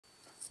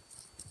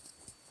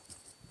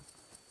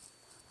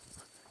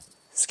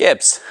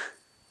skips.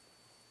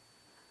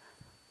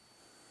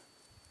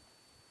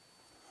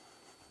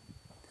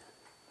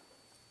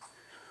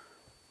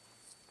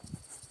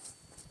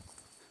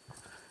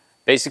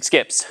 Basic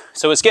skips.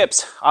 So with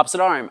skips,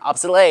 opposite arm,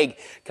 opposite leg,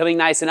 coming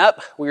nice and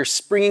up. We're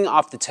springing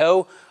off the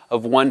toe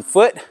of one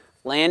foot,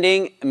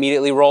 landing,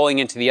 immediately rolling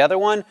into the other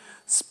one,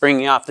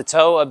 springing off the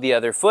toe of the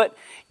other foot,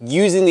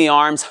 using the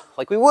arms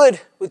like we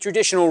would with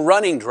traditional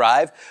running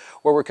drive,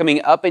 where we're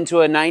coming up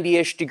into a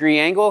 90-ish degree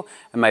angle,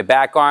 and my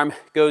back arm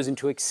goes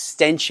into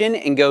extension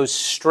and goes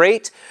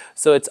straight.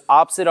 So it's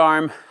opposite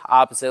arm,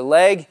 opposite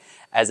leg.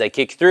 As I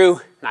kick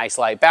through, nice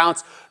light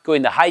bounce,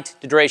 going the height,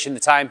 the duration, the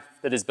time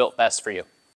that is built best for you.